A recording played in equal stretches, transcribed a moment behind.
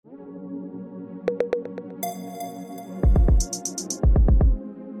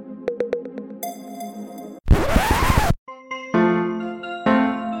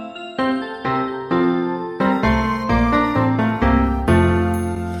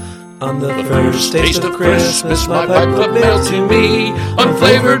On the first taste of Christmas, my pipe club mailed to me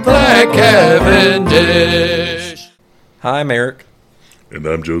unflavored black Cavendish. Hi, I'm Eric. And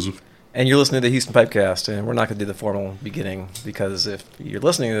I'm Joseph. And you're listening to the Houston Pipecast, and we're not going to do the formal beginning, because if you're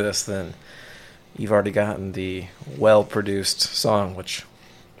listening to this, then you've already gotten the well-produced song, which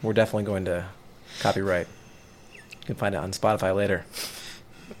we're definitely going to copyright. You can find it on Spotify later.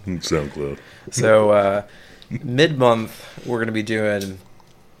 SoundCloud. So, mid-month, we're going to be doing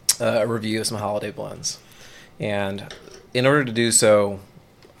a review of some holiday blends. And in order to do so,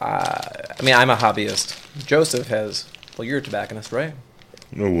 I'm a hobbyist. Joseph has, well, you're a tobacconist, right?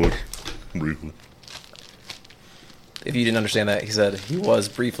 I was, briefly. If you didn't understand that, he said he was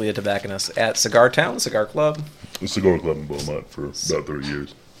briefly a tobacconist at Cigar Town, Cigar Club. The Cigar Club in Beaumont for about 30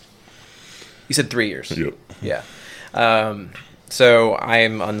 years. You said 3 years? Yep. Yeah. So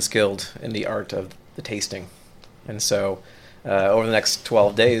I'm unskilled in the art of the tasting. And so over the next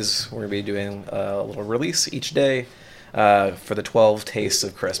 12 days, we're going to be doing a little release each day for the 12 tastes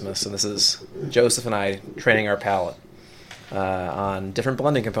of Christmas. And this is Joseph and I training our palate on different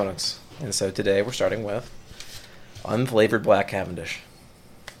blending components. And so today we're starting with unflavored black Cavendish.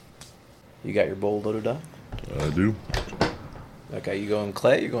 You got your bowl loaded up? I do. Okay, you going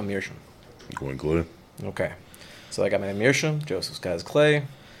clay, you going meerschaum? I'm going clay. Okay. So I got my meerschaum, Joseph's got his clay.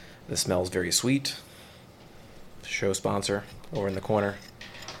 This smells very sweet. Show sponsor over in the corner.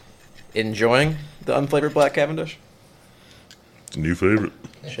 Enjoying the unflavored black Cavendish? It's a new favorite.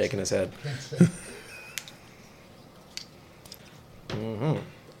 Shaking his head. Mm-hmm.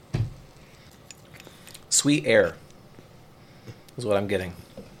 Sweet air is what I'm getting.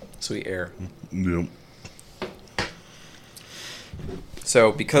 Sweet air. Yep.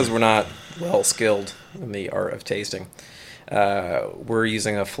 So because we're not well skilled in the art of tasting, we're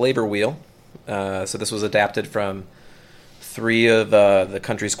using a flavor wheel. So this was adapted from 3 of the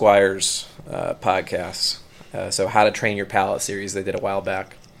Country Squires podcasts. So How to Train Your Palate series they did a while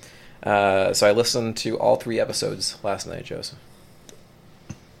back. So I listened to all 3 episodes last night, Joseph.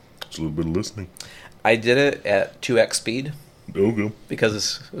 It's a little bit of listening. I did it at 2x speed. Okay.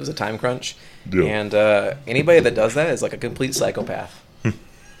 Because it was a time crunch. Yeah. And anybody that does that is like a complete psychopath.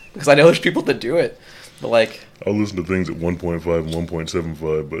 Because I know there's people that do it. But like, I'll listen to things at 1.5 and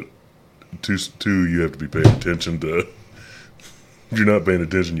 1.75, but two you have to be paying attention to. If you're not paying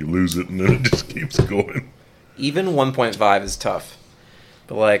attention, you lose it, and then it just keeps going. Even 1.5 is tough.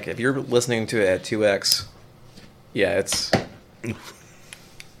 But like, if you're listening to it at 2x, yeah, it's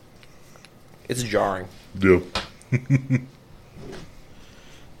jarring. Yeah.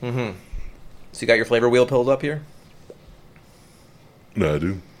 Mm-hmm. So you got your flavor wheel pulled up here? No, I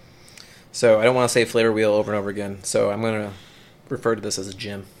do. So I don't want to say flavor wheel over and over again, so I'm going to refer to this as a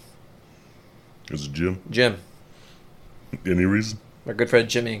Jim. Is it Jim? Jim. Any reason? My good friend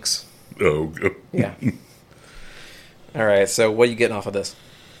Jim Inks. Oh, okay. Yeah. All right, so what are you getting off of this?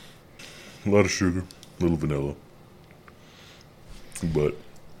 A lot of sugar, a little vanilla. But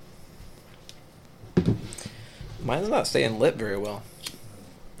mine's not staying lit very well.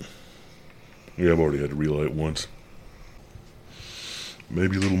 yeah, I've already had to relight once.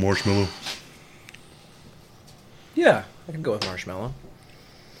 Maybe a little marshmallow. Yeah, I can go with marshmallow.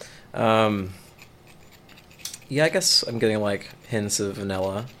 Yeah, I guess I'm getting like hints of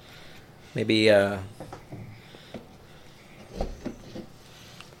vanilla. Maybe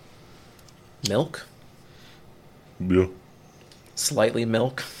milk? Yeah. Slightly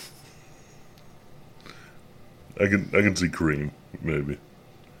milk. I can see cream, maybe.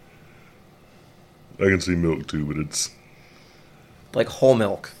 I can see milk too, but it's Like whole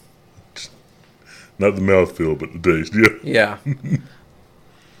milk. not the mouthfeel, but the taste. Yeah. Yeah.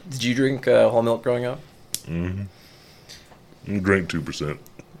 Did you drink whole milk growing up? Mm-hmm. I drank 2%.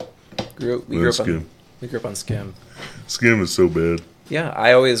 We grew up on skim. Skim is so bad. Yeah,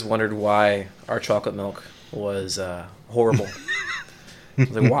 I always wondered why our chocolate milk was horrible. I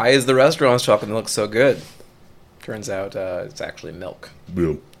was like, why is the restaurant's chocolate milk so good? Turns out it's actually milk,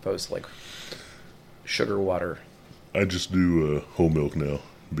 Yeah. opposed to like sugar water. I just do whole milk now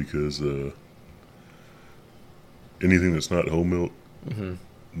because anything that's not whole milk,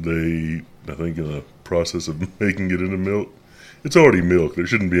 they, I think in the process of making it into milk, it's already milk. There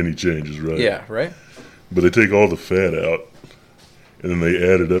shouldn't be any changes, right? Yeah, right? But they take all the fat out, and then they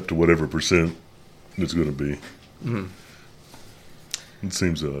add it up to whatever percent it's going to be. Mm-hmm. It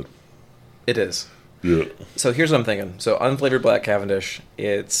seems odd. It is. Yeah. So here's what I'm thinking. So unflavored black Cavendish,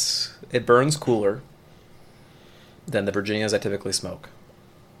 it burns cooler than the Virginias I typically smoke.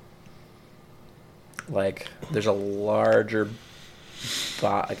 Like, there's a larger,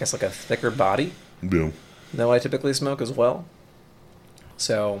 I guess like a thicker body Yeah. than what I typically smoke as well.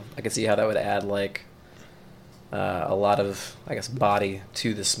 So I could see how that would add like a lot of, I guess, body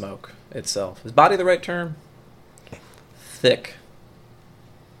to the smoke itself. Is body the right term? Thick.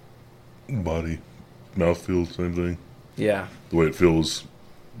 Body, mouthfeel, same thing. Yeah. The way it feels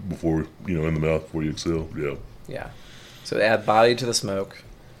before, in the mouth before you exhale. Yeah. Yeah. So add body to the smoke.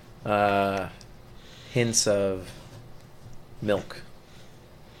 Hints of milk.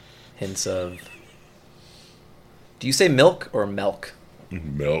 Hints of... Do you say milk or milk?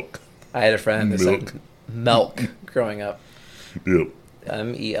 Milk. I had a friend that said milk growing up. Yep.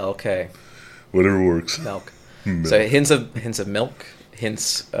 M-E-L-K. Whatever works. Milk. Milk. So hints of milk.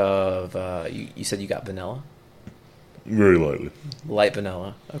 Hints of... you said you got vanilla? Very lightly. Light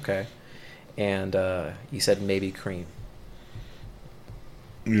vanilla. Okay. And you said maybe cream.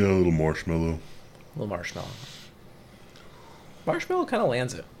 Yeah, a little marshmallow. A little marshmallow. Marshmallow kind of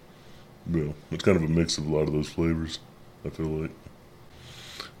lands it. Yeah, it's kind of a mix of a lot of those flavors, I feel like.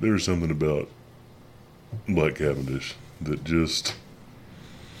 There's something about Black Cavendish that just...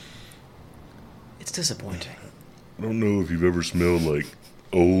 It's disappointing. I don't know if you've ever smelled like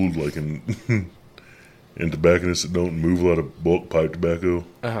old, like in tobacconists that don't move a lot of bulk pipe tobacco.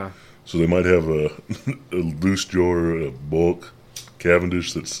 Uh-huh. So they might have a loose jar of bulk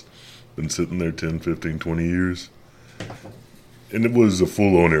Cavendish that's been sitting there 10, 15, 20 years. And it was a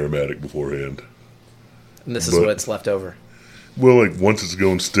full-on aromatic beforehand. And this is what's left over. Well, like, once it's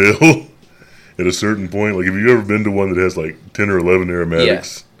going stale, at a certain point, like, have you ever been to one that has, like, 10 or 11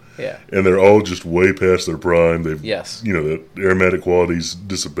 aromatics? Yeah. And they're all just way past their prime. They've, Yes. The aromatic qualities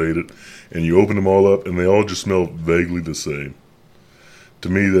dissipated. And you open them all up, and they all just smell vaguely the same. To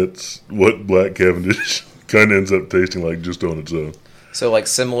me, that's what Black Cavendish kind of ends up tasting like just on its own. So, like,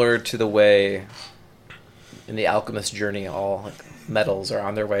 similar to the way in the alchemist's journey, all like, metals are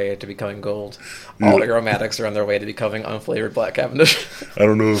on their way to becoming gold. All aromatics are on their way to becoming unflavored Black Cavendish. I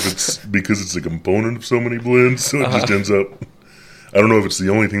don't know if it's because it's a component of so many blends, so it just ends up... I don't know if it's the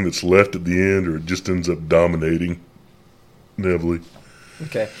only thing that's left at the end, or it just ends up dominating heavily.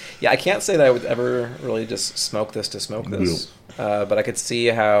 Okay. Yeah, I can't say that I would ever really just smoke this to smoke this. But I could see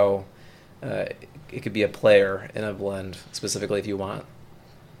how it could be a player in a blend, specifically if you want.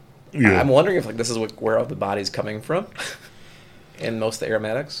 Yeah. I'm wondering if this is where the body's coming from in most of the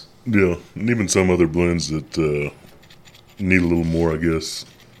aromatics. Yeah, and even some other blends that need a little more, I guess,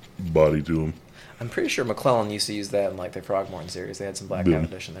 body to them. I'm pretty sure McClellan used to use that in their Frogmorn series. They had some Black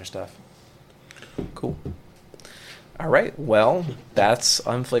Cavendish in their stuff. Cool. All right, well, that's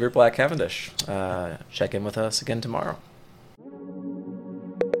Unflavored Black Cavendish. Check in with us again tomorrow.